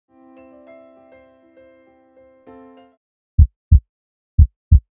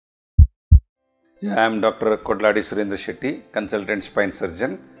Yeah, I am Dr. Kodlady Surendra Shetty, consultant spine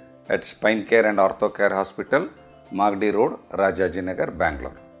surgeon at Spine Care and Ortho Care Hospital, Magdi Road, Rajajinagar,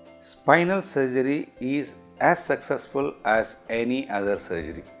 Bangalore. Spinal surgery is as successful as any other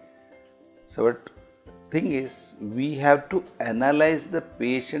surgery. So, what thing is, we have to analyze the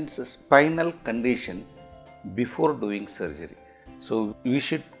patient's spinal condition before doing surgery. So, we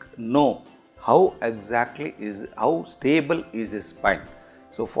should know how stable is his spine.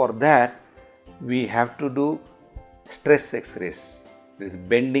 So, for that we have to do stress x-rays, this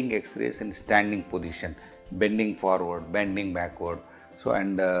bending x-rays in standing position, bending forward, bending backward, so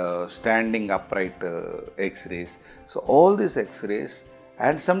and standing upright x-rays. So all these x-rays,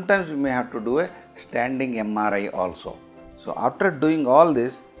 and sometimes we may have to do a standing MRI also. So after doing all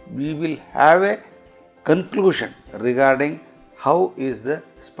this, we will have a conclusion regarding how is the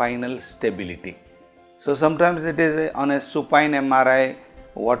spinal stability. So sometimes it is on a supine MRI,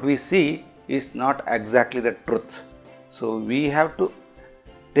 what we see is not exactly the truth. So we have to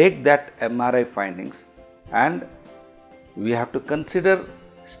take that MRI findings and we have to consider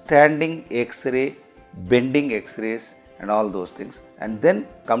standing X-ray, bending X-rays and all those things, and then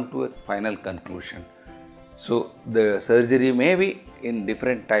come to a final conclusion. So the surgery may be in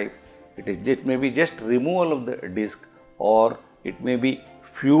different type. It is just maybe just removal of the disc, or it may be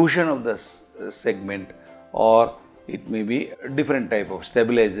fusion of the segment, or it may be a different type of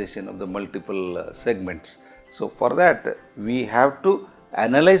stabilization of the multiple segments. So for that we have to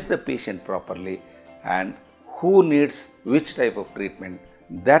analyze the patient properly and who needs which type of treatment,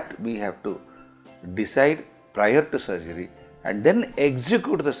 that we have to decide prior to surgery and then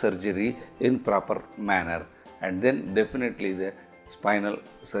execute the surgery in proper manner, and then definitely the spinal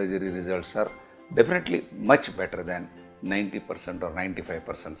surgery results are definitely much better than 90% or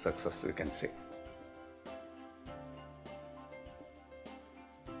 95% success, we can say.